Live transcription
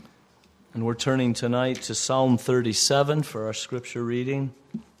And we're turning tonight to Psalm 37 for our scripture reading.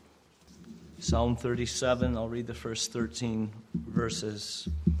 Psalm 37, I'll read the first 13 verses.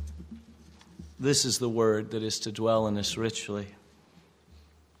 This is the word that is to dwell in us richly.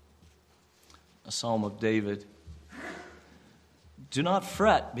 A psalm of David. Do not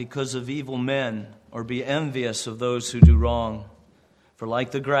fret because of evil men, or be envious of those who do wrong. For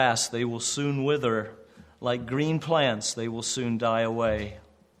like the grass, they will soon wither. Like green plants, they will soon die away.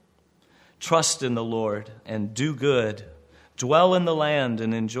 Trust in the Lord and do good. Dwell in the land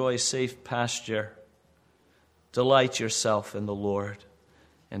and enjoy safe pasture. Delight yourself in the Lord,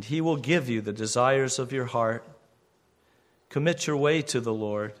 and He will give you the desires of your heart. Commit your way to the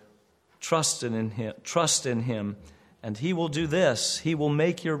Lord. Trust in Him, and He will do this. He will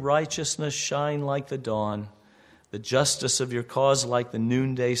make your righteousness shine like the dawn, the justice of your cause like the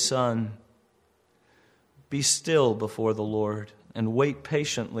noonday sun. Be still before the Lord and wait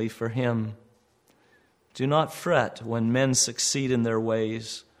patiently for Him. Do not fret when men succeed in their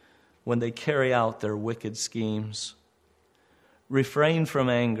ways, when they carry out their wicked schemes. Refrain from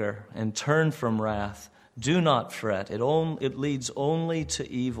anger and turn from wrath. Do not fret. It leads only to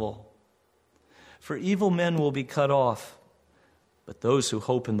evil. For evil men will be cut off, but those who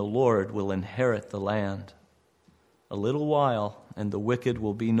hope in the Lord will inherit the land. A little while, and the wicked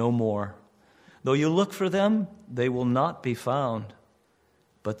will be no more. Though you look for them, they will not be found.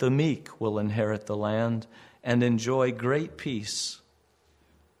 But the meek will inherit the land and enjoy great peace.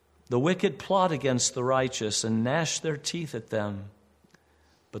 The wicked plot against the righteous and gnash their teeth at them.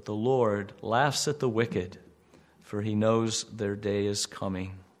 But the Lord laughs at the wicked, for He knows their day is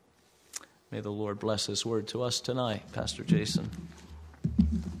coming. May the Lord bless His word to us tonight. Pastor Jason,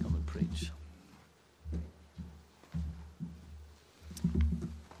 come and preach.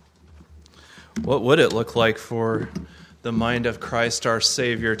 What would it look like for the mind of Christ our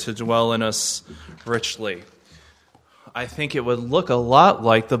Savior to dwell in us richly? I think it would look a lot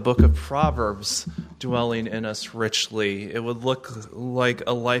like the book of Proverbs dwelling in us richly. It would look like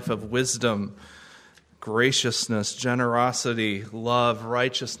a life of wisdom, graciousness, generosity, love,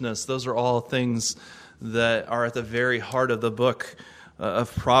 righteousness. Those are all things that are at the very heart of the book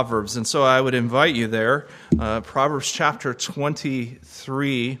of Proverbs. And so I would invite you there. Proverbs chapter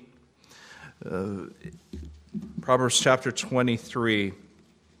 23. Proverbs chapter 23.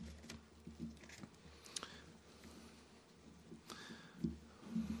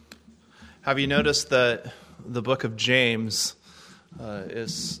 Have you noticed that the book of James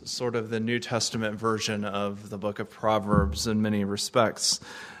is sort of the New Testament version of the book of Proverbs in many respects?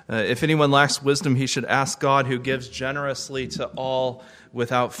 If anyone lacks wisdom, he should ask God, who gives generously to all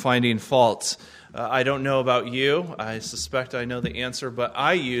without finding fault. I don't know about you. I suspect I know the answer, but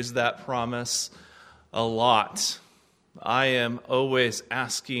I use that promise a lot. I am always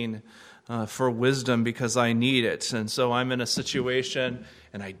asking for wisdom because I need it. And so I'm in a situation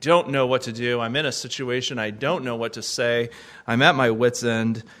and I don't know what to do. I'm in a situation I don't know what to say. I'm at my wit's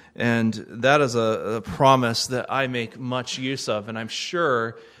end. And that is a promise that I make much use of. And I'm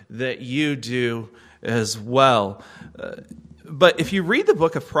sure that you do as well. But if you read the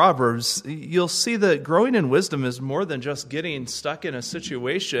book of Proverbs, you'll see that growing in wisdom is more than just getting stuck in a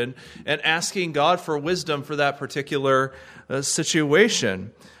situation and asking God for wisdom for that particular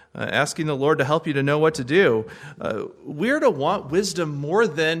situation, asking the Lord to help you to know what to do. We're to want wisdom more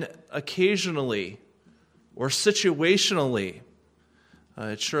than occasionally or situationally.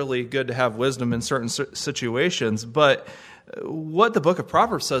 It's surely good to have wisdom in certain situations, but what the book of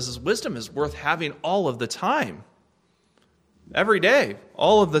Proverbs says is wisdom is worth having all of the time. Every day,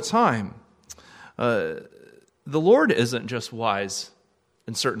 all of the time. The Lord isn't just wise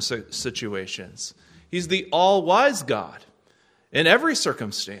in certain situations. He's the all-wise God in every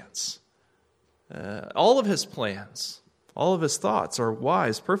circumstance. All of His plans, all of His thoughts are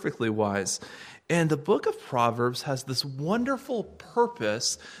wise, perfectly wise. And the book of Proverbs has this wonderful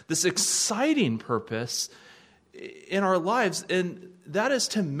purpose, this exciting purpose in our lives, and that is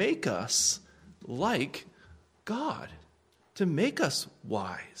to make us like God. To make us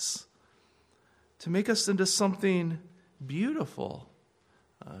wise, to make us into something beautiful,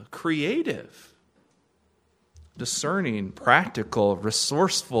 creative, discerning, practical,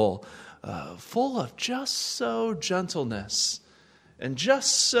 resourceful, full of just so gentleness and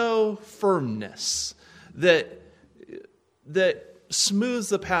just so firmness that smooths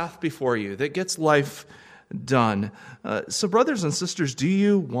the path before you, that gets life done. So brothers and sisters, do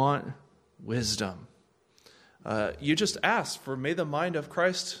you want wisdom? You just asked for, may the mind of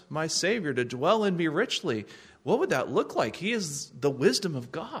Christ, my Savior, to dwell in me richly. What would that look like? He is the wisdom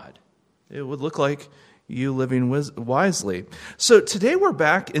of God. It would look like you living wisely. So today we're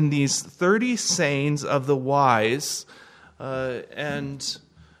back in these 30 sayings of the wise, and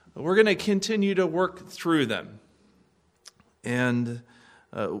we're going to continue to work through them. And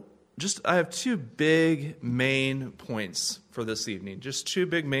I have two big main points for this evening. Just two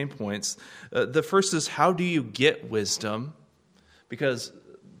big main points. The first is, how do you get wisdom? Because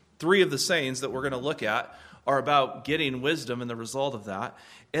 3 of the sayings that we're going to look at are about getting wisdom and the result of that.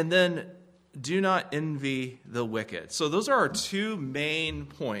 And then, do not envy the wicked. So those are our 2 main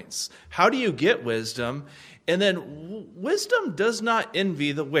points. How do you get wisdom? And then, wisdom does not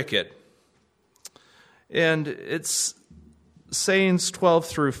envy the wicked. And it's sayings 12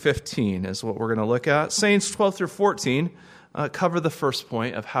 through 15 is what we're going to look at. Sayings 12 through 14 cover the first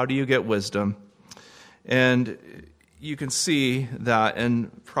point of how do you get wisdom. And you can see that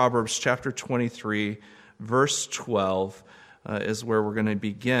in Proverbs chapter 23, verse 12 is where we're going to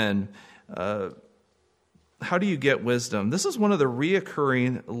begin. How do you get wisdom? This is one of the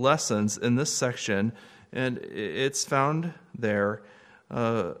reoccurring lessons in this section, and it's found there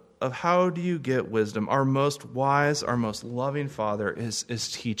of how do you get wisdom. Our most wise, our most loving Father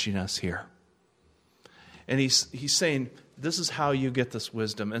is teaching us here. And he's saying, this is how you get this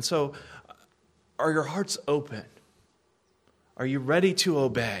wisdom. And so, are your hearts open? Are you ready to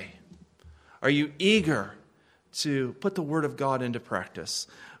obey? Are you eager to put the Word of God into practice?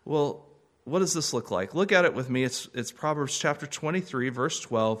 Well, what does this look like? Look at it with me. It's Proverbs chapter 23, verse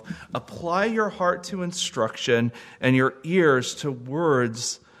 12. Apply your heart to instruction and your ears to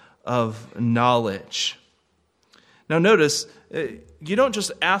words of knowledge. Now notice, you don't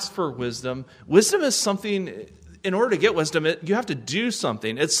just ask for wisdom. Wisdom is something, in order to get wisdom, you have to do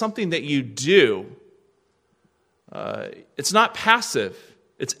something. It's something that you do. It's not passive.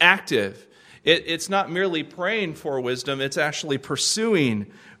 It's active. It's not merely praying for wisdom. It's actually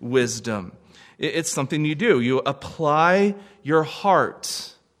pursuing wisdom. It's something you do. You apply your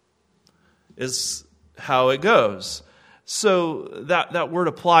heart is how it goes. So that word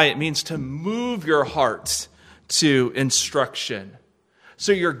apply, it means to move your heart to instruction.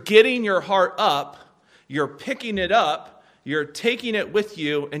 So you're getting your heart up, you're picking it up, you're taking it with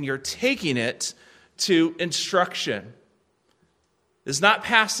you, and you're taking it to instruction. It's not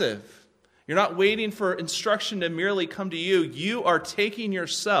passive. You're not waiting for instruction to merely come to you. You are taking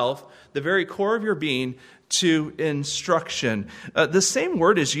yourself, the very core of your being, to instruction. The same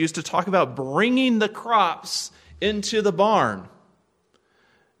word is used to talk about bringing the crops into the barn.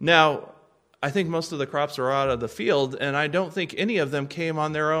 Now, I think most of the crops are out of the field, and I don't think any of them came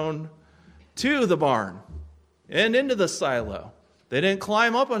on their own to the barn and into the silo. They didn't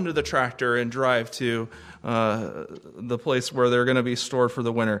climb up under the tractor and drive to the place where they're going to be stored for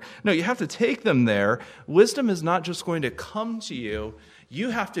the winter. No, you have to take them there. Wisdom is not just going to come to you. You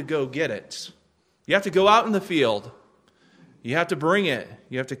have to go get it. You have to go out in the field. You have to bring it.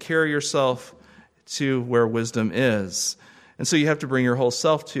 You have to carry yourself to where wisdom is. And so you have to bring your whole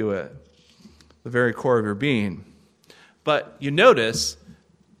self to it, the very core of your being. But you notice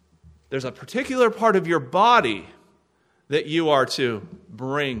there's a particular part of your body that you are to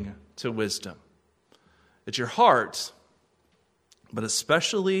bring to wisdom. It's your heart, but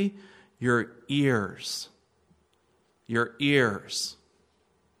especially your ears. Your ears.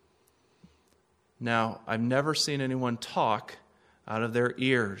 Now, I've never seen anyone talk out of their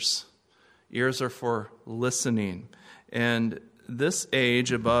ears. Ears are for listening. And this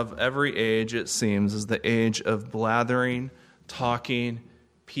age, above every age, it seems, is the age of blathering, talking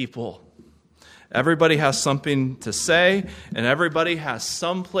people. Everybody has something to say, and everybody has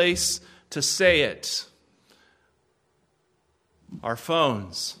some place to say it. Our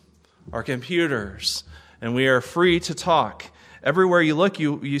phones, our computers, and we are free to talk. Everywhere you look,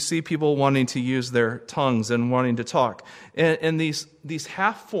 you see people wanting to use their tongues and wanting to talk. And these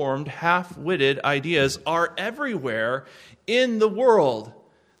half-formed, half-witted ideas are everywhere in the world.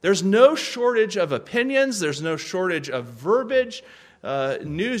 There's no shortage of opinions. There's no shortage of verbiage.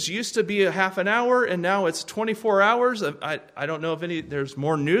 News used to be a half an hour, and now it's 24 hours. I don't know if there's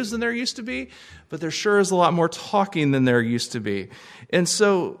more news than there used to be, but there sure is a lot more talking than there used to be. And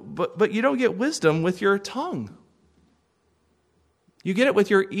so, but you don't get wisdom with your tongue. You get it with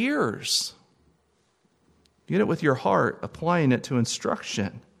your ears. You get it with your heart, applying it to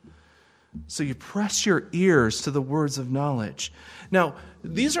instruction. So you press your ears to the words of knowledge. Now,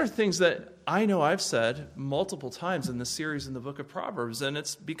 these are things that I know I've said multiple times in this series in the book of Proverbs, and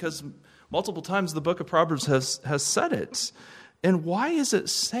it's because multiple times the book of Proverbs has said it. And why is it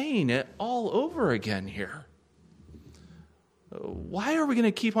saying it all over again here? Why are we going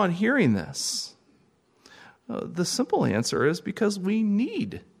to keep on hearing this? The simple answer is because we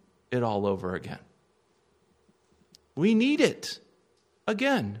need it all over again. We need it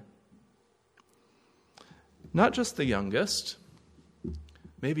again. Not just the youngest,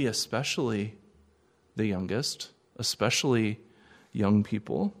 maybe especially the youngest, especially young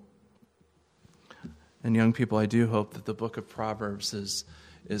people. And young people, I do hope that the book of Proverbs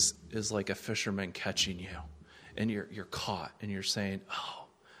is like a fisherman catching you. And you're caught and you're saying, oh,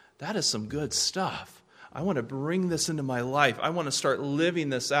 that is some good stuff. I want to bring this into my life. I want to start living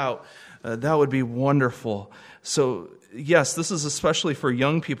this out. That would be wonderful. So, yes, this is especially for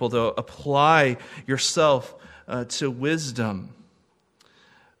young people to apply yourself to wisdom.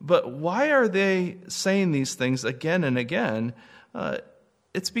 But why are they saying these things again and again?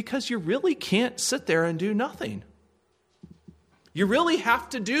 It's because you really can't sit there and do nothing. You really have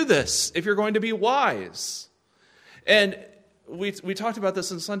to do this if you're going to be wise. And we talked about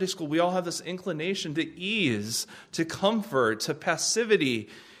this in Sunday school. We all have this inclination to ease, to comfort, to passivity.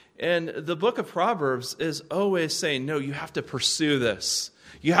 And the book of Proverbs is always saying, no, you have to pursue this.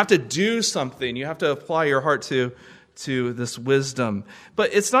 You have to do something. You have to apply your heart to this wisdom.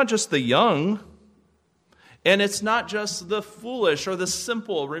 But it's not just the young, and it's not just the foolish or the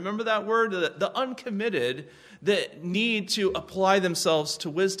simple. Remember that word? The uncommitted that need to apply themselves to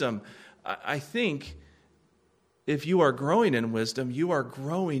wisdom. I think if you are growing in wisdom, you are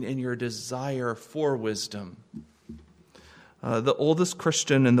growing in your desire for wisdom. The oldest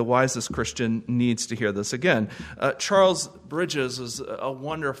Christian and the wisest Christian needs to hear this. Again, Charles Bridges was a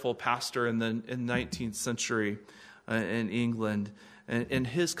wonderful pastor in the 19th century in England. And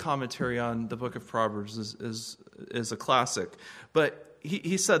his commentary on the book of Proverbs is a classic. But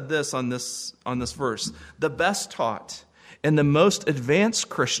he said this on this verse: the best taught and the most advanced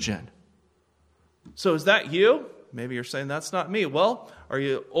Christian. So is that you? Maybe you're saying that's not me. Well, are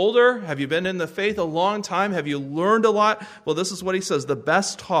you older? Have you been in the faith a long time? Have you learned a lot? Well, this is what he says: the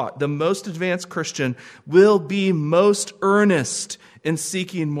best taught, the most advanced Christian will be most earnest in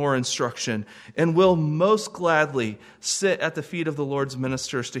seeking more instruction and will most gladly sit at the feet of the Lord's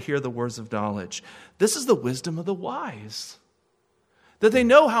ministers to hear the words of knowledge. This is the wisdom of the wise, that they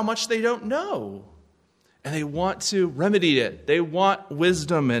know how much they don't know. And they want to remedy it. They want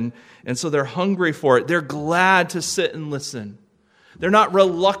wisdom, and so they're hungry for it. They're glad to sit and listen. They're not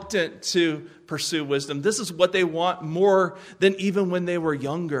reluctant to pursue wisdom. This is what they want more than even when they were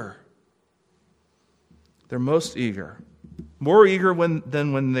younger. They're most eager. More eager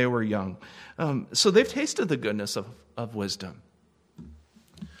than when they were young. So they've tasted the goodness of wisdom.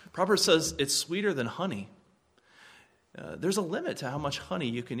 Proverbs says it's sweeter than honey. There's a limit to how much honey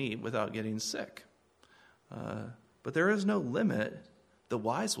you can eat without getting sick. But there is no limit. The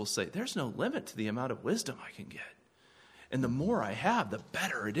wise will say, there's no limit to the amount of wisdom I can get. And the more I have, the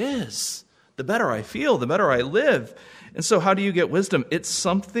better it is. The better I feel, the better I live. And so how do you get wisdom? It's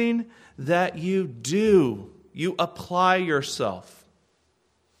something that you do. You apply yourself.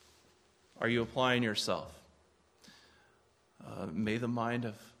 Are you applying yourself? May the mind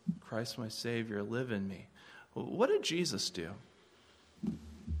of Christ my Savior live in me. What did Jesus do?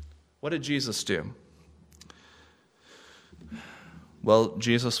 What did Jesus do? Well,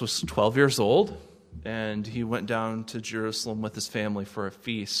 Jesus was 12 years old, and he went down to Jerusalem with his family for a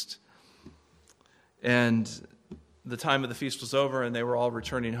feast. And the time of the feast was over, and they were all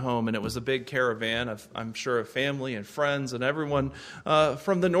returning home, and it was a big caravan of, I'm sure, of family and friends and everyone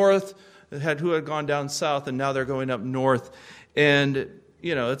from the north who had gone down south, and now they're going up north. And,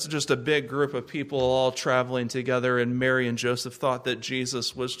 you know, it's just a big group of people all traveling together, and Mary and Joseph thought that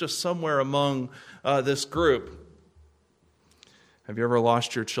Jesus was just somewhere among this group. Have you ever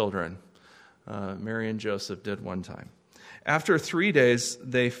lost your children? Mary and Joseph did one time. After 3 days,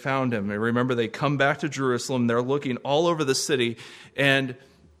 they found him. And remember, they come back to Jerusalem. They're looking all over the city, and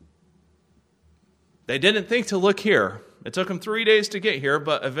they didn't think to look here. It took them 3 days to get here,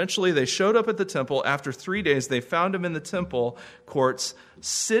 but eventually they showed up at the temple. After 3 days, they found him in the temple courts,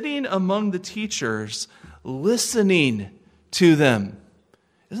 sitting among the teachers, listening to them.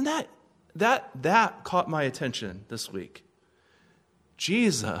 Isn't that caught my attention this week?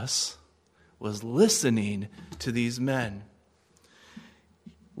 Jesus was listening to these men.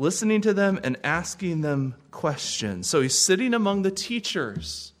 Listening to them and asking them questions. So he's sitting among the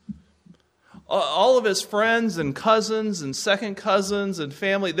teachers. All of his friends and cousins and second cousins and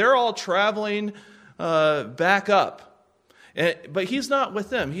family, they're all traveling back up. But he's not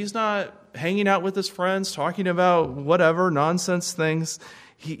with them. He's not hanging out with his friends, talking about whatever nonsense things.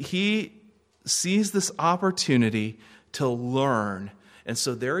 He sees this opportunity to learn. And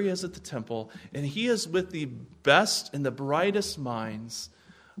so there he is at the temple, and he is with the best and the brightest minds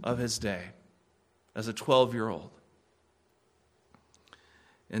of his day as a 12-year-old.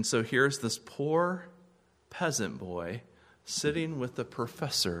 And so here's this poor peasant boy sitting with the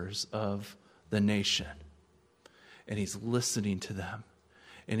professors of the nation. And he's listening to them.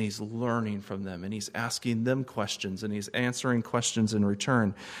 And he's learning from them. And he's asking them questions. And he's answering questions in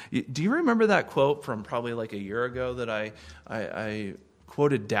return. Do you remember that quote from probably like a year ago that I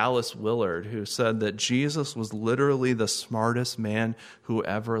quoted Dallas Willard, who said that Jesus was literally the smartest man who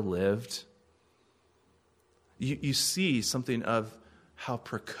ever lived? You see something of how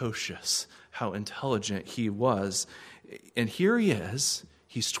precocious, how intelligent he was. And here he is.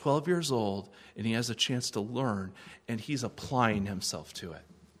 He's 12 years old, and he has a chance to learn, and he's applying himself to it.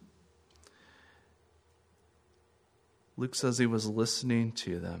 Luke says he was listening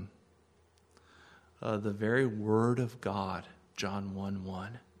to them. The very word of God, John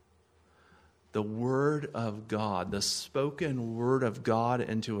 1:1. The word of God, the spoken word of God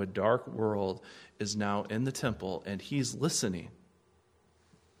into a dark world is now in the temple, and he's listening.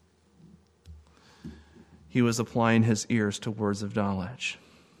 He was applying his ears to words of knowledge.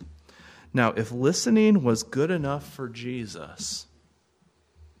 Now, if listening was good enough for Jesus,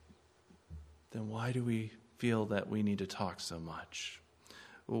 then why do we feel that we need to talk so much?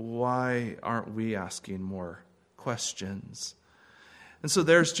 Why aren't we asking more questions? And so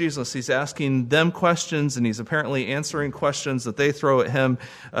there's Jesus. He's asking them questions, and he's apparently answering questions that they throw at him.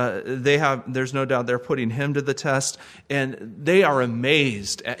 There's no doubt they're putting him to the test, and they are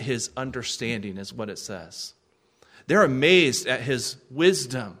amazed at his understanding, is what it says. They're amazed at his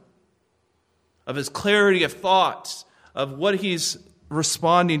wisdom, of his clarity of thought, of what he's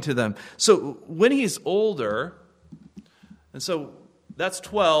responding to them. So when he's older, and so that's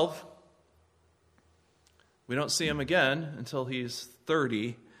 12, we don't see him again until he's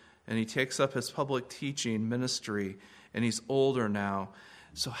 30, and he takes up his public teaching ministry, and he's older now.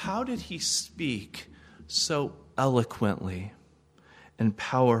 So how did he speak so eloquently and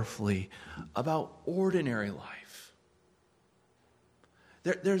powerfully about ordinary life?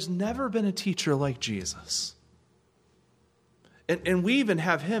 There's never been a teacher like Jesus. And we even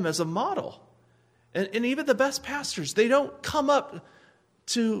have him as a model. And even the best pastors, they don't come up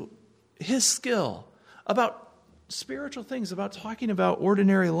to his skill about spiritual things, about talking about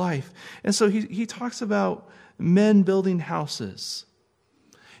ordinary life. And so he talks about men building houses.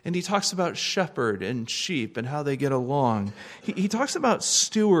 And he talks about shepherd and sheep and how they get along. He talks about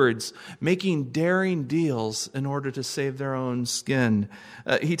stewards making daring deals in order to save their own skin.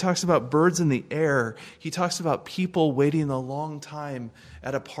 He talks about birds in the air. He talks about people waiting a long time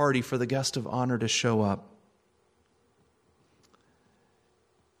at a party for the guest of honor to show up.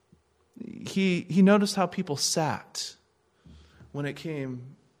 He noticed how people sat when it came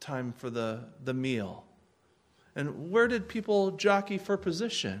time for the meal. And where did people jockey for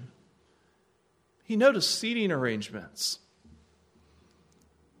position? He noticed seating arrangements.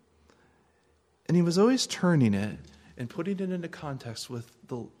 And he was always turning it and putting it into context with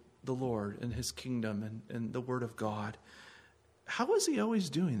the Lord and his kingdom and the Word of God. How was he always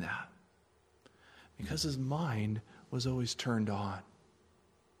doing that? Because his mind was always turned on.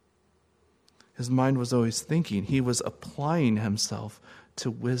 His mind was always thinking. He was applying himself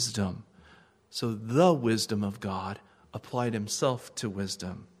to wisdom. So the wisdom of God applied himself to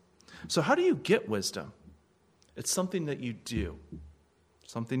wisdom. So how do you get wisdom? It's something that you do.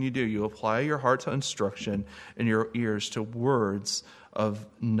 Something you do. You apply your heart to instruction and your ears to words of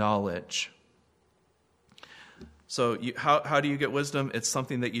knowledge. So how do you get wisdom? It's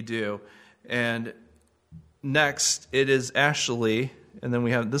something that you do. And next, it is actually, and then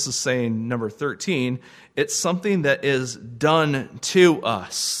we have, this is saying number 13, it's something that is done to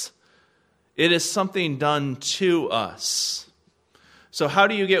us. It is something done to us. So how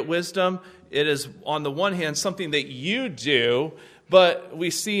do you get wisdom? It is, on the one hand, something that you do, but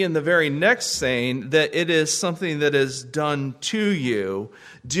we see in the very next saying that it is something that is done to you.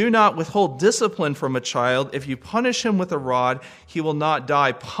 Do not withhold discipline from a child. If you punish him with a rod, he will not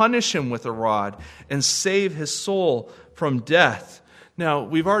die. Punish him with a rod and save his soul from death. Now,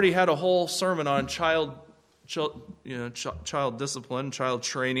 we've already had a whole sermon on child discipline, child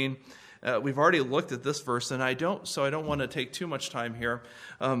training. We've already looked at this verse, and I don't want to take too much time here.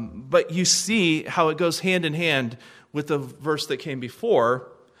 But you see how it goes hand in hand with the verse that came before.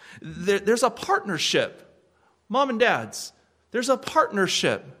 There's a partnership. Mom and dads, there's a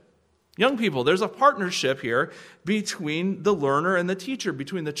partnership. Young people, there's a partnership here between the learner and the teacher,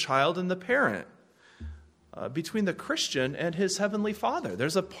 between the child and the parent, between the Christian and his heavenly Father.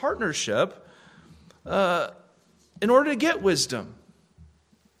 There's a partnership in order to get wisdom.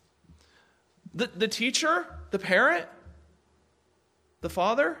 The teacher, the parent, the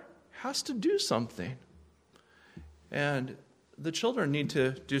father has to do something. And the children need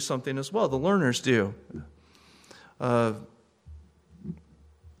to do something as well. The learners do.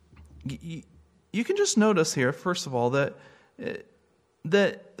 You can just notice here, first of all, that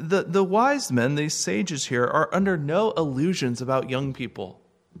the wise men, these sages here, are under no illusions about young people.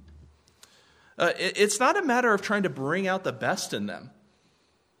 It's not a matter of trying to bring out the best in them.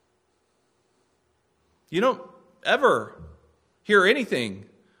 You don't ever hear anything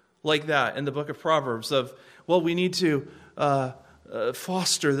like that in the book of Proverbs of, well, we need to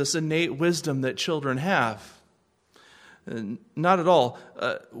foster this innate wisdom that children have. Not at all.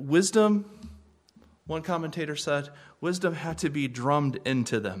 Wisdom, one commentator said, wisdom had to be drummed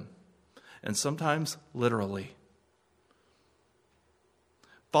into them, and sometimes literally.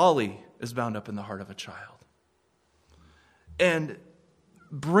 Folly is bound up in the heart of a child. And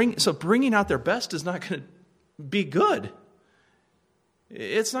bringing out their best is not going to be good.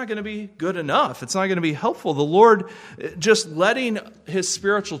 It's not going to be good enough. It's not going to be helpful. The Lord just letting his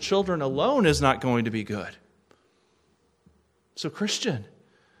spiritual children alone is not going to be good. So, Christian,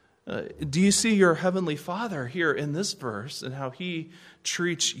 do you see your heavenly Father here in this verse and how he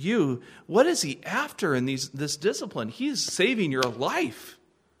treats you? What is he after in this discipline? He's saving your life.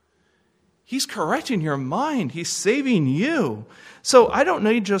 He's correcting your mind. He's saving you. So I don't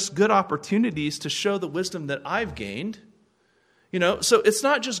need just good opportunities to show the wisdom that I've gained. So it's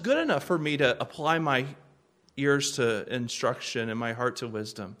not just good enough for me to apply my ears to instruction and my heart to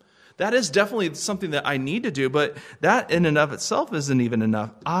wisdom. That is definitely something that I need to do, but that in and of itself isn't even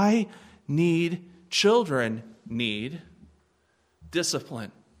enough. Children need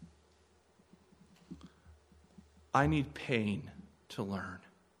discipline. I need pain to learn.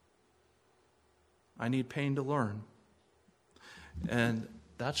 I need pain to learn. And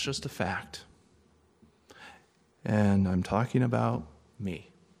that's just a fact. And I'm talking about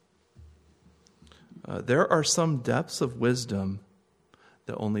me. There are some depths of wisdom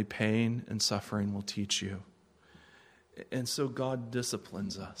that only pain and suffering will teach you. And so God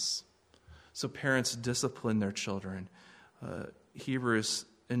disciplines us. So parents discipline their children. Hebrews,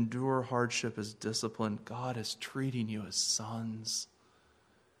 endure hardship as discipline. God is treating you as sons.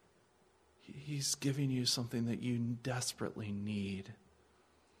 He's giving you something that you desperately need.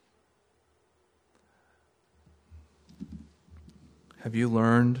 Have you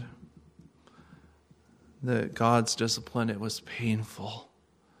learned that God's discipline, it was painful?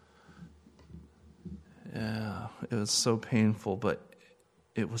 Yeah, it was so painful, but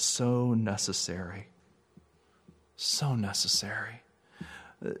it was so necessary. So necessary.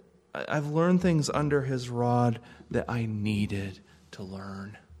 I've learned things under his rod that I needed to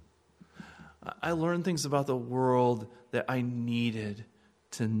learn. I learned things about the world that I needed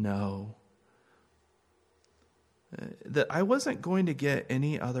to know. That I wasn't going to get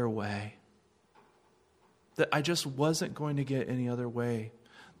any other way. That I just wasn't going to get any other way.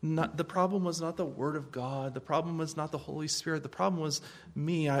 The problem was not the Word of God. The problem was not the Holy Spirit. The problem was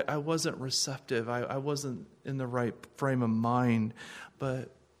me. I wasn't receptive. I wasn't in the right frame of mind.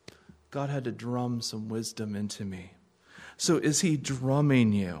 But God had to drum some wisdom into me. So is he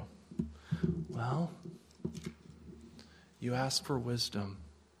drumming you? Well, you ask for wisdom,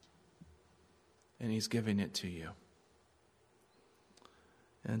 and he's giving it to you.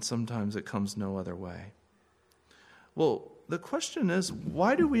 And sometimes it comes no other way. Well, the question is,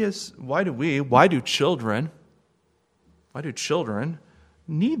 why do children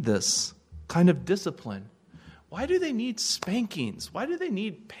need this kind of discipline? Why do they need spankings? Why do they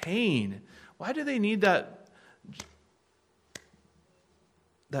need pain? Why do they need that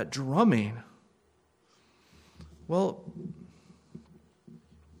drumming? Well,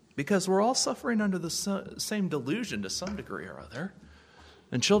 because we're all suffering under the same delusion to some degree or other,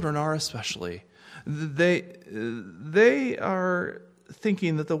 and children are especially. They are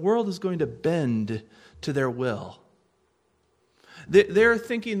thinking that the world is going to bend to their will. They're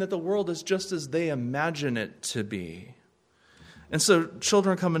thinking that the world is just as they imagine it to be. And so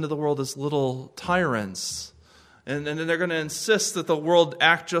children come into the world as little tyrants. And they're going to insist that the world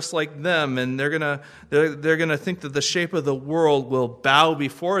act just like them. And they're going to think that the shape of the world will bow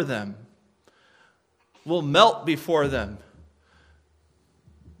before them. Will melt before them.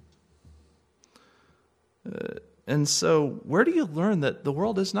 And so where do you learn that the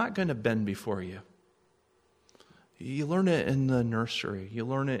world is not going to bend before you? You learn it in the nursery. You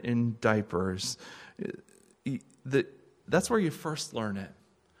learn it in diapers. That's where you first learn it.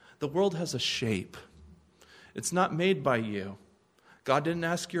 The world has a shape. It's not made by you. God didn't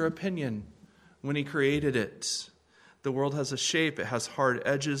ask your opinion when he created it. The world has a shape. It has hard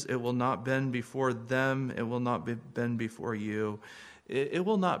edges. It will not bend before them. It will not bend before you. It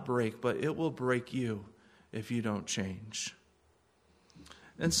will not break, but it will break you if you don't change.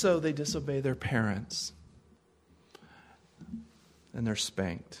 And so they disobey their parents. and they're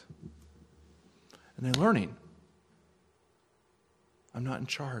spanked. And they're learning. I'm not in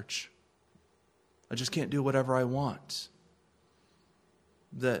charge. I just can't do whatever I want.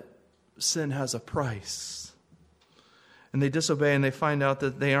 That sin has a price. And they disobey, and they find out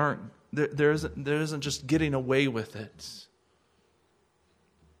that they aren't, there isn't just getting away with it.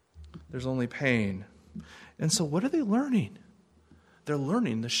 There's only pain. And so what are they learning? They're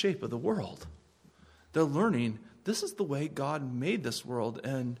learning the shape of the world. They're learning this is the way God made this world,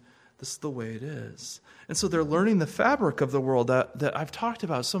 and this is the way it is. And so they're learning the fabric of the world that I've talked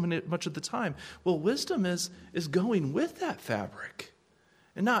about much of the time. Well, wisdom is going with that fabric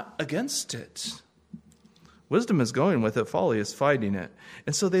and not against it. Wisdom is going with it. Folly is fighting it.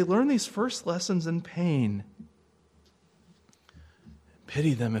 And so they learn these first lessons in pain.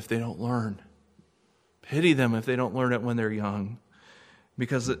 Pity them if they don't learn. Pity them if they don't learn it when they're young,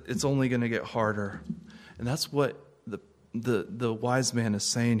 because it's only going to get harder. And that's what the wise man is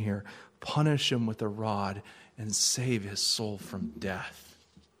saying here. Punish him with a rod and save his soul from death.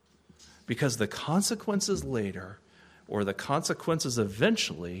 Because the consequences later, or the consequences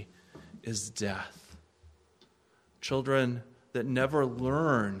eventually, is death. Children that never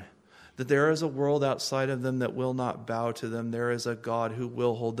learn that there is a world outside of them that will not bow to them. There is a God who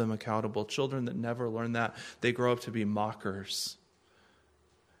will hold them accountable. Children that never learn that, they grow up to be mockers.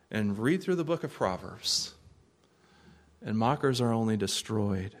 And read through the book of Proverbs. And mockers are only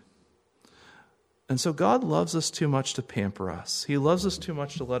destroyed. And so God loves us too much to pamper us. He loves us too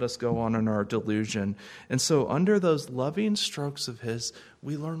much to let us go on in our delusion. And so under those loving strokes of His,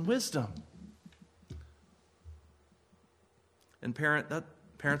 we learn wisdom. And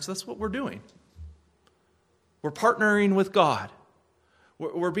parents, that's what we're doing. We're partnering with God.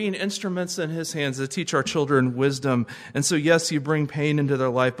 We're being instruments in His hands to teach our children wisdom. And so, yes, you bring pain into their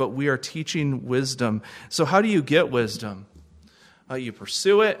life, but we are teaching wisdom. So how do you get wisdom? You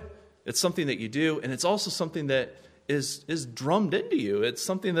pursue it. It's something that you do, and it's also something that is drummed into you. It's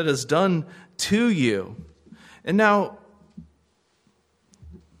something that is done to you. And now,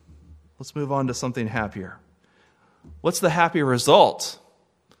 let's move on to something happier. What's the happy result?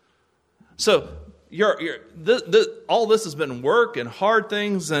 So, all this has been work and hard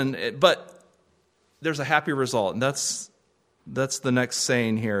things, but there's a happy result, and that's the next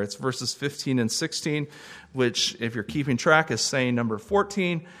saying here. It's verses 15 and 16, which, if you're keeping track, is saying number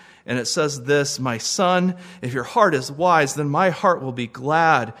 14. And it says this, "My son, if your heart is wise, then my heart will be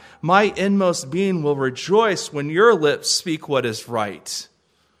glad. My inmost being will rejoice when your lips speak what is right."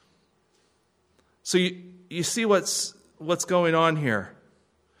 So you see what's going on here.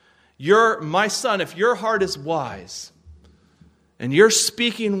 My son, if your heart is wise and you're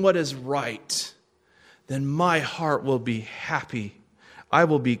speaking what is right, then my heart will be happy. I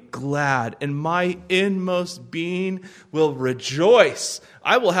will be glad, and my inmost being will rejoice.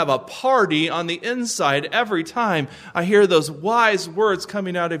 I will have a party on the inside every time I hear those wise words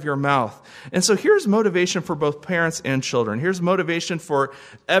coming out of your mouth. And so here's motivation for both parents and children. Here's motivation for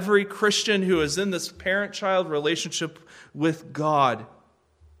every Christian who is in this parent-child relationship with God.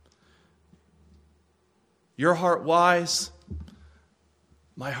 Your heart wise,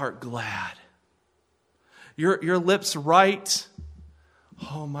 my heart glad. Your lips right,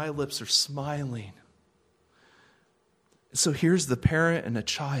 oh, my lips are smiling. So here's the parent and the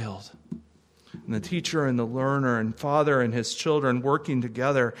child, and the teacher and the learner, and father and his children working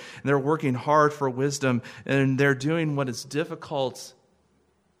together. And they're working hard for wisdom, and they're doing what is difficult.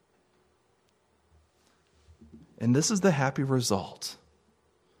 And this is the happy result.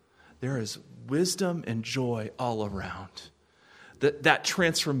 There is wisdom and joy all around. That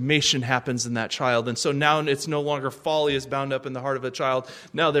transformation happens in that child. And so now it's no longer folly is bound up in the heart of a child.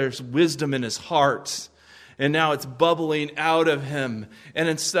 Now there's wisdom in his heart. And now it's bubbling out of him. And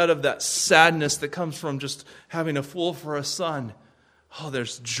instead of that sadness that comes from just having a fool for a son,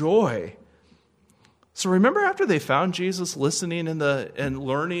 there's joy. So remember after they found Jesus listening and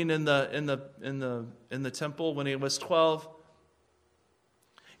learning in the temple when he was 12?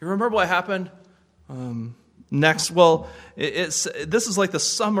 You remember what happened? Next, well, this is like the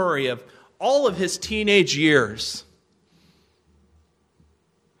summary of all of his teenage years.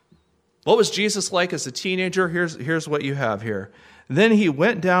 What was Jesus like as a teenager? Here's what you have here. Then he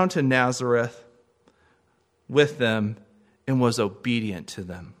went down to Nazareth with them and was obedient to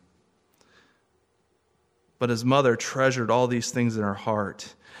them. But his mother treasured all these things in her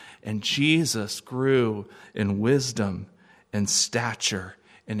heart. And Jesus grew in wisdom and stature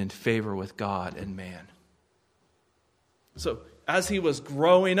and in favor with God and man. So as he was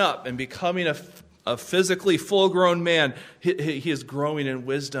growing up and becoming a a physically full-grown man. He is growing in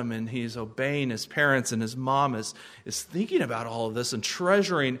wisdom, and he's obeying his parents, and his mom is thinking about all of this and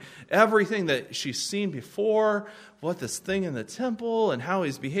treasuring everything that she's seen before, what this thing in the temple and how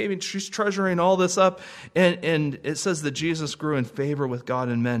he's behaving. She's treasuring all this up. And it says that Jesus grew in favor with God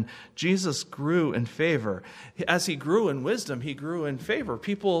and men. Jesus grew in favor. As he grew in wisdom, he grew in favor.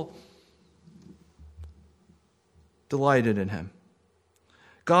 People delighted in him.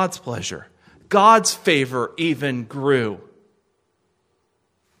 God's pleasure, God's favor even grew.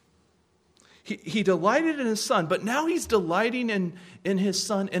 He delighted in his son, but now he's delighting in his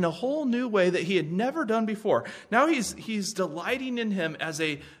son in a whole new way that he had never done before. Now he's delighting in him as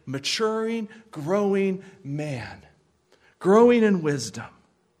a maturing, growing man, growing in wisdom.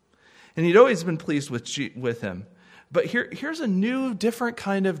 And he'd always been pleased with him. But here's a new, different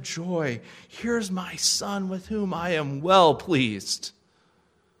kind of joy. Here's my son with whom I am well pleased.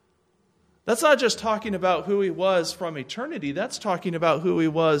 That's not just talking about who he was from eternity. That's talking about who he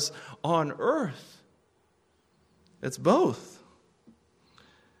was on earth. It's both.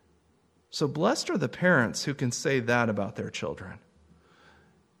 So blessed are the parents who can say that about their children.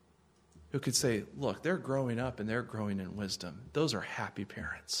 Who could say, look, they're growing up and they're growing in wisdom. Those are happy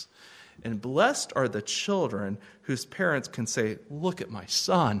parents. And blessed are the children whose parents can say, look at my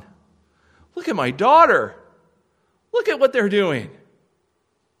son. Look at my daughter. Look at what they're doing.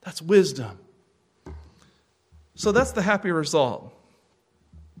 That's wisdom. So that's the happy result.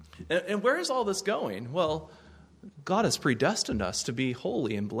 And where is all this going? Well, God has predestined us to be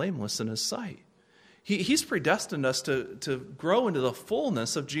holy and blameless in his sight. He's predestined us to grow into the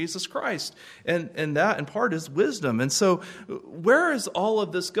fullness of Jesus Christ. And that, in part, is wisdom. And so where is all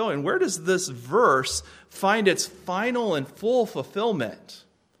of this going? Where does this verse find its final and full fulfillment?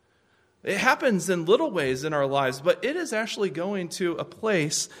 It happens in little ways in our lives, but it is actually going to a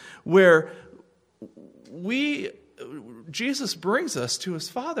place where Jesus brings us to his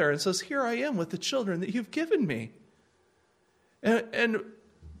Father and says, here I am with the children that you've given me. And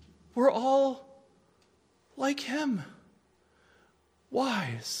we're all like him,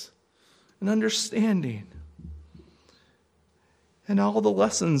 wise and understanding. And all the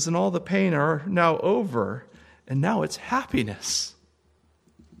lessons and all the pain are now over, and now it's happiness.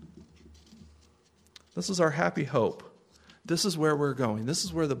 This is our happy hope. This is where we're going. This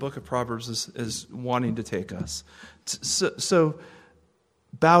is where the book of Proverbs is wanting to take us. So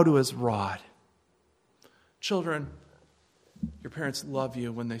bow to his rod. Children, your parents love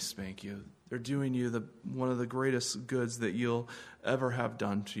you when they spank you. They're doing you one of the greatest goods that you'll ever have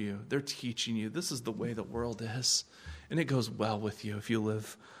done to you. They're teaching you. This is the way the world is. And it goes well with you if you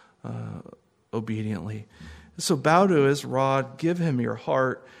live obediently. So bow to his rod, give him your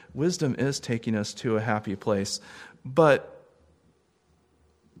heart. Wisdom is taking us to a happy place. But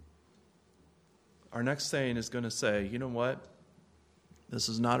our next saying is going to say, you know what? This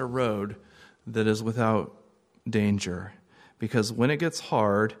is not a road that is without danger. Because when it gets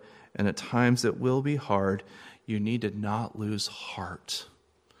hard, and at times it will be hard, you need to not lose heart.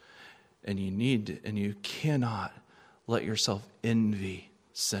 And you cannot let yourself envy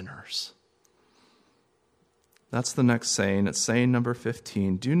sinners. That's the next saying. It's saying number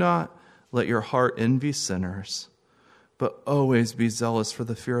 15. Do not let your heart envy sinners, but always be zealous for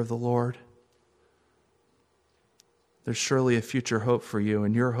the fear of the Lord. There's surely a future hope for you,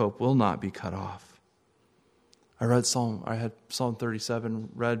 and your hope will not be cut off. I had Psalm 37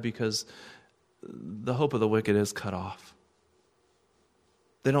 read because the hope of the wicked is cut off.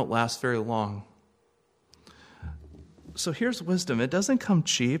 They don't last very long. So here's wisdom. It doesn't come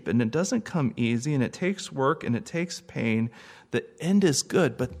cheap, and it doesn't come easy, and it takes work, and it takes pain. The end is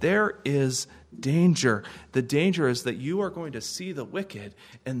good, but there is danger. The danger is that you are going to see the wicked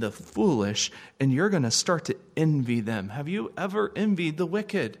and the foolish, and you're going to start to envy them. Have you ever envied the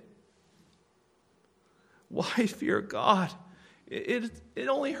wicked? Why fear God? It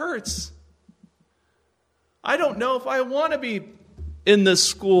only hurts. I don't know if I want to be in this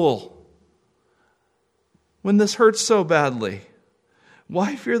school when this hurts so badly.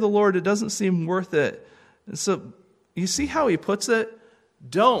 Why fear the Lord? It doesn't seem worth it. And so you see how he puts it?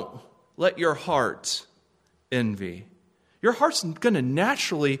 Don't let your heart envy. Your heart's going to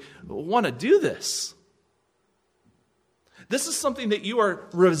naturally want to do this. This is something that you are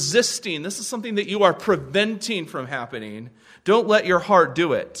resisting. This is something that you are preventing from happening. Don't let your heart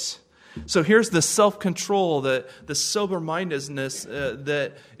do it. So here's the self-control, the sober-mindedness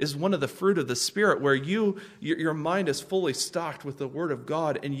that is one of the fruit of the Spirit, where your mind is fully stocked with the Word of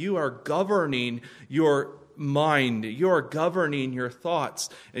God, and you are governing your mind. You're governing your thoughts,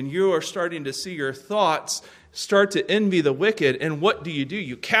 and you are starting to see your thoughts start to envy the wicked. And what do?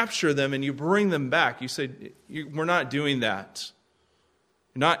 You capture them and you bring them back. You say, we're not doing that.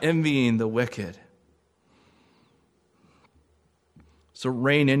 You're not envying the wicked. So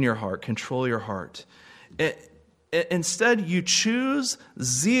rein in your heart, control your heart. Instead, you choose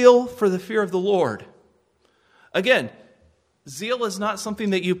zeal for the fear of the Lord. Again, zeal is not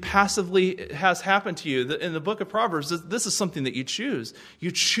something that you passively has happened to you. In the book of Proverbs, this is something that you choose.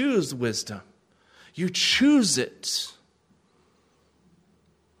 You choose wisdom. You choose it.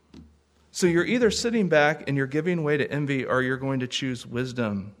 So you're either sitting back and you're giving way to envy, or you're going to choose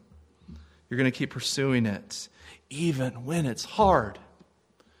wisdom. You're going to keep pursuing it, even when it's hard,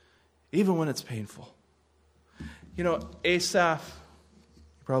 even when it's painful. You know, Asaph,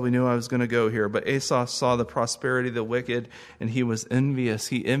 you probably knew I was going to go here, but Asaph saw the prosperity of the wicked, and he was envious.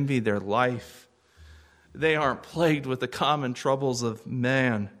 He envied their life. They aren't plagued with the common troubles of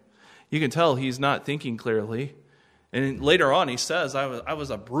man. You can tell he's not thinking clearly. And later on he says, I was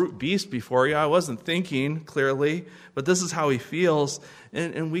a brute beast before you. I wasn't thinking clearly, but this is how he feels.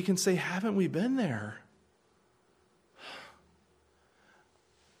 And we can say, haven't we been there?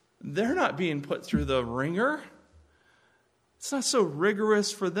 They're not being put through the ringer. It's not so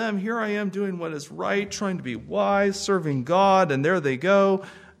rigorous for them. Here I am doing what is right, trying to be wise, serving God, and there they go.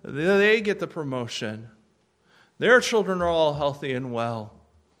 They get the promotion. Their children are all healthy and well.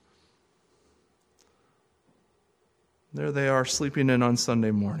 There they are sleeping in on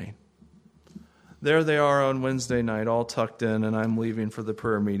Sunday morning. There they are on Wednesday night, all tucked in, and I'm leaving for the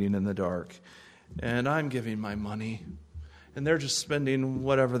prayer meeting in the dark. And I'm giving my money. And they're just spending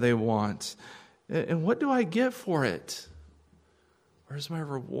whatever they want. And what do I get for it? Where's my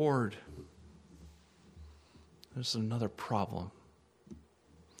reward? There's another problem.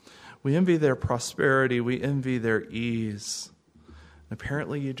 We envy their prosperity. We envy their ease. And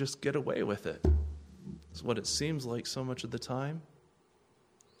apparently you just get away with it. It's what it seems like so much of the time.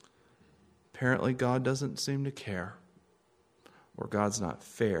 Apparently God doesn't seem to care. Or God's not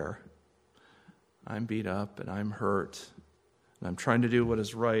fair. I'm beat up and I'm hurt. And I'm trying to do what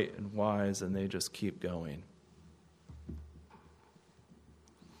is right and wise, and they just keep going.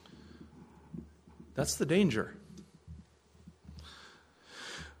 That's the danger.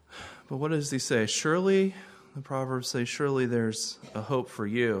 But what does he say? Surely, the Proverbs say, surely there's a hope for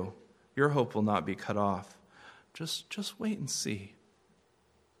you. Your hope will not be cut off. Just wait and see.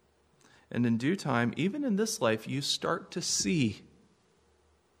 And in due time, even in this life, you start to see.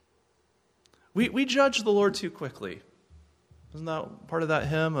 We judge the Lord too quickly. Isn't that part of that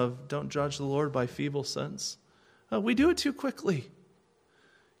hymn of don't judge the Lord by feeble sense? We do it too quickly.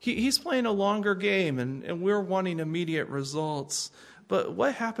 He's playing a longer game, and we're wanting immediate results. But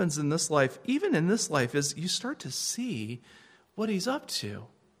what happens in this life, even in this life, is you start to see what he's up to.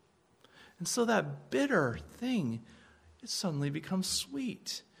 And so that bitter thing, it suddenly becomes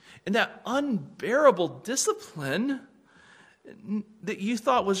sweet. And that unbearable discipline that you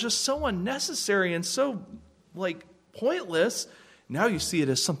thought was just so unnecessary and so, pointless, now you see it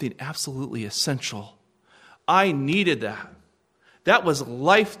as something absolutely essential. I needed that. That was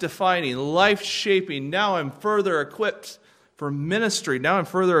life-defining, life-shaping. Now I'm further equipped for ministry. Now I'm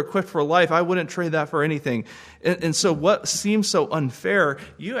further equipped for life. I wouldn't trade that for anything. And so what seems so unfair,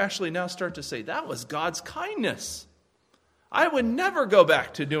 you actually now start to say, that was God's kindness. I would never go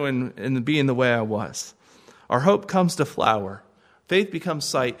back to doing and being the way I was. Our hope comes to flower. Faith becomes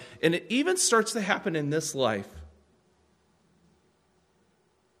sight. And it even starts to happen in this life.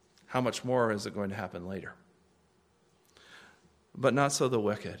 How much more is it going to happen later? But not so the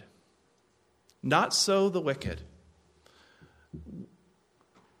wicked. Not so the wicked.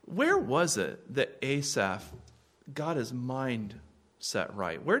 Where was it that Asaph got his mind set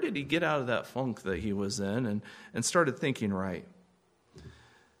right? Where did he get out of that funk that he was in and started thinking right?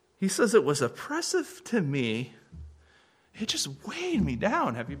 He says, it was oppressive to me. It just weighed me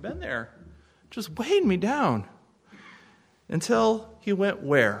down. Have you been there? Just weighed me down. Until he went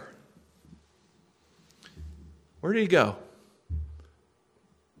where? Where did he go?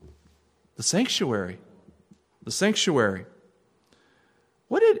 The sanctuary. The sanctuary.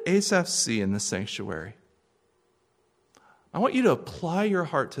 What did Asaph see in the sanctuary? I want you to apply your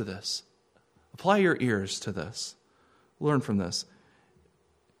heart to this. Apply your ears to this. Learn from this.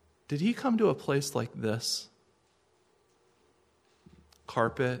 Did he come to a place like this?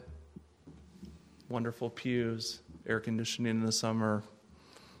 Carpet, wonderful pews, air conditioning in the summer,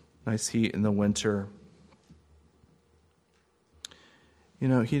 nice heat in the winter. You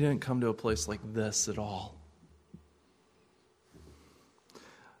know, he didn't come to a place like this at all.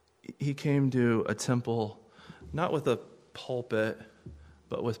 He came to a temple not with a pulpit,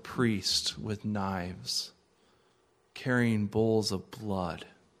 but with priests with knives, carrying bowls of blood.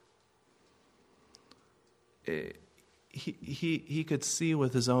 He could see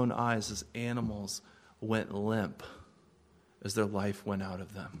with his own eyes as animals went limp as their life went out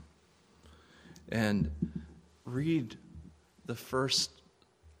of them. And read the first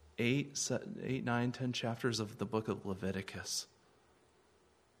 8, 9, 10 chapters of the book of Leviticus.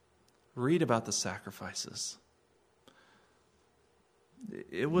 Read about the sacrifices.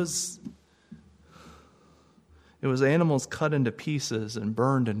 It was animals cut into pieces and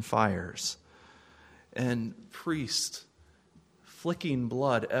burned in fires, and priests flicking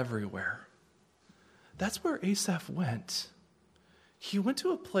blood everywhere. That's where Asaph went. He went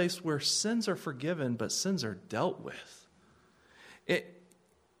to a place where sins are forgiven, but sins are dealt with.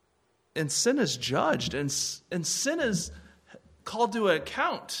 And sin is judged, and sin is called to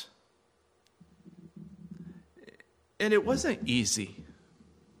account. And it wasn't easy.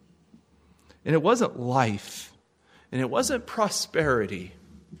 And it wasn't life. And it wasn't prosperity.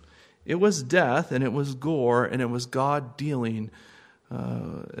 It was death, and it was gore, and it was God dealing.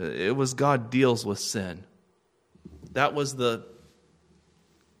 It was God deals with sin. That was the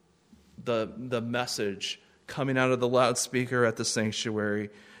message coming out of the loudspeaker at the sanctuary.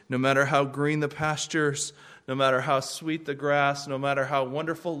 No matter how green the pastures, no matter how sweet the grass, no matter how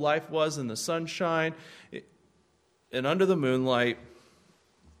wonderful life was in the sunshine and under the moonlight,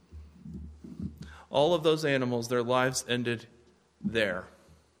 all of those animals, their lives ended there.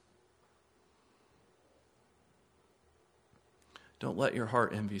 Don't let your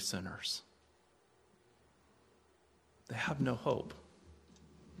heart envy sinners. They have no hope.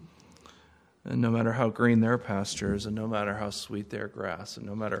 And no matter how green their pastures, and no matter how sweet their grass, and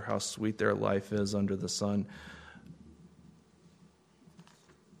no matter how sweet their life is under the sun,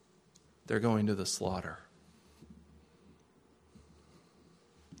 they're going to the slaughter.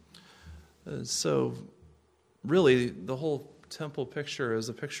 So, really, the whole temple picture is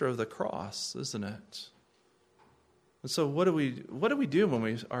a picture of the cross, isn't it? And so what do we do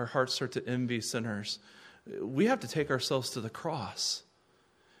when our hearts start to envy sinners? We have to take ourselves to the cross.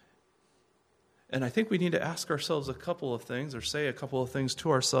 And I think we need to ask ourselves a couple of things, or say a couple of things to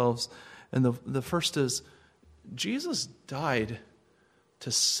ourselves. And the first is, Jesus died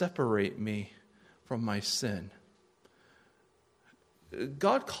to separate me from my sin.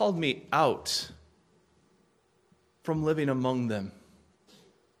 God called me out from living among them.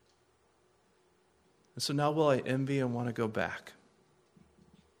 And so now will I envy and want to go back?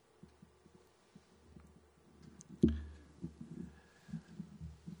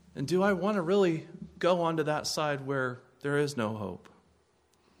 And do I want to really go onto that side where there is no hope?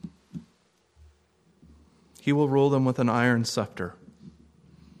 He will rule them with an iron scepter,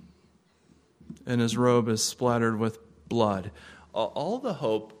 and his robe is splattered with blood. All the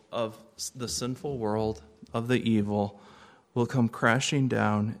hope of the sinful world, of the evil, will come crashing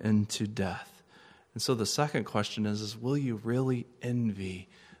down into death. And so the second question is will you really envy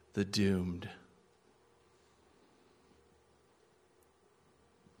the doomed?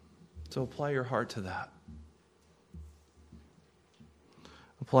 So apply your heart to that.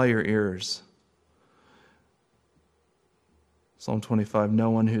 Apply your ears. Psalm 25, no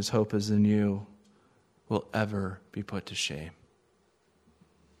one whose hope is in you will ever be put to shame.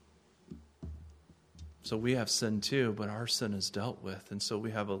 So we have sin too, but our sin is dealt with, and so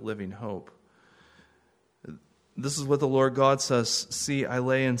we have a living hope. This is what the Lord God says, see, I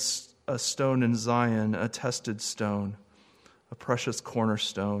lay in a stone in Zion, a tested stone, a precious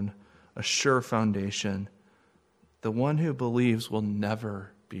cornerstone, a sure foundation. The one who believes will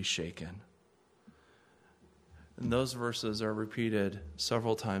never be shaken. And those verses are repeated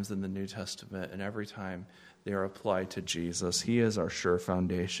several times in the New Testament, and every time they are applied to Jesus. He is our sure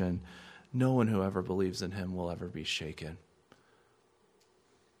foundation. No one who ever believes in him will ever be shaken.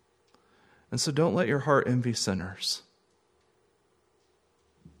 And so don't let your heart envy sinners.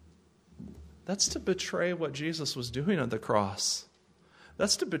 That's to betray what Jesus was doing on the cross.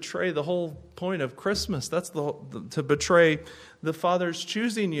 That's to betray the whole point of Christmas. That's to betray the Father's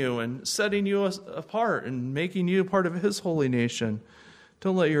choosing you and setting you apart and making you part of his holy nation.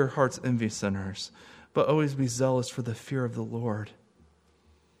 Don't let your hearts envy sinners, but always be zealous for the fear of the Lord.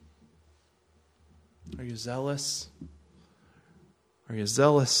 Are you zealous? Are you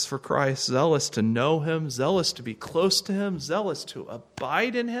zealous for Christ? Zealous to know him? Zealous to be close to him? Zealous to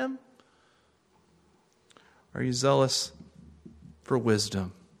abide in him? Are you zealous for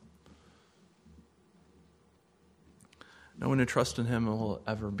wisdom? No one who trusts in him will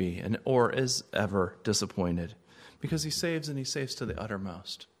ever be or is ever disappointed, because he saves, and he saves to the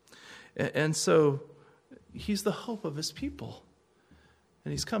uttermost. And so He's the hope of his people.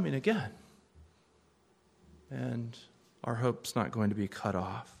 And he's coming again. And our hope's not going to be cut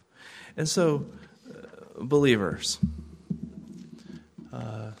off. And so, believers,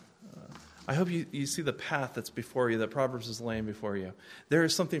 I hope you see the path that's before you, that Proverbs is laying before you. There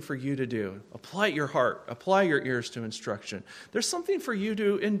is something for you to do. Apply your heart. Apply your ears to instruction. There's something for you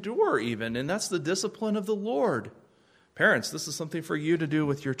to endure even, and that's the discipline of the Lord. Parents, this is something for you to do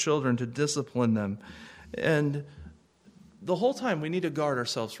with your children, to discipline them. And the whole time we need to guard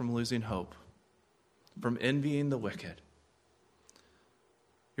ourselves from losing hope, from envying the wicked.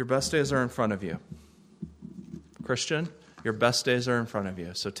 Your best days are in front of you. Christian, your best days are in front of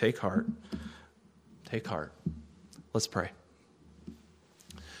you. So take heart. Take heart. Let's pray.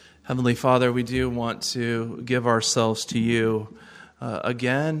 Heavenly Father, we do want to give ourselves to you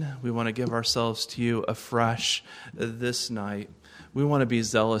again. We want to give ourselves to you afresh this night. We want to be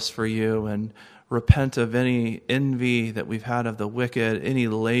zealous for you and repent of any envy that we've had of the wicked, any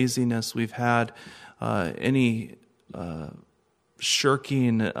laziness we've had, any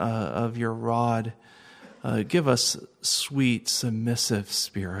shirking of your rod. Give us sweet, submissive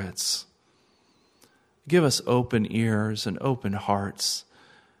spirits. Give us open ears and open hearts.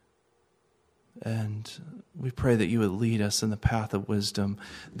 And we pray that you would lead us in the path of wisdom,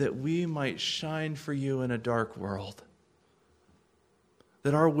 that we might shine for you in a dark world.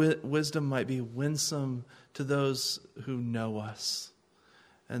 That our wisdom might be winsome to those who know us.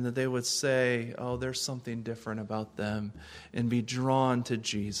 And that they would say, oh, there's something different about them. And be drawn to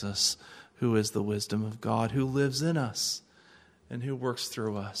Jesus, who is the wisdom of God, who lives in us and who works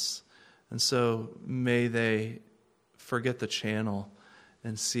through us. And so may they forget the channel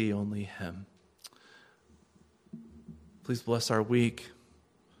and see only him. Please bless our week.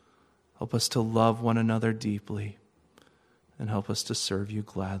 Help us to love one another deeply and help us to serve you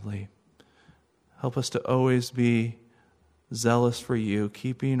gladly. Help us to always be zealous for you,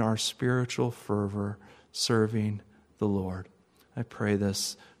 keeping our spiritual fervor, serving the Lord. I pray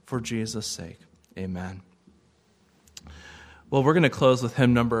this for Jesus' sake. Amen. Well, we're going to close with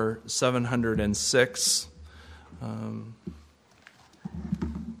hymn number 706.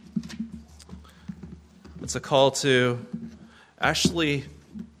 It's a call to actually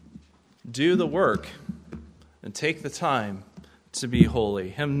do the work and take the time to be holy.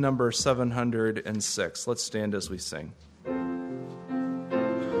 Hymn number 706. Let's stand as we sing.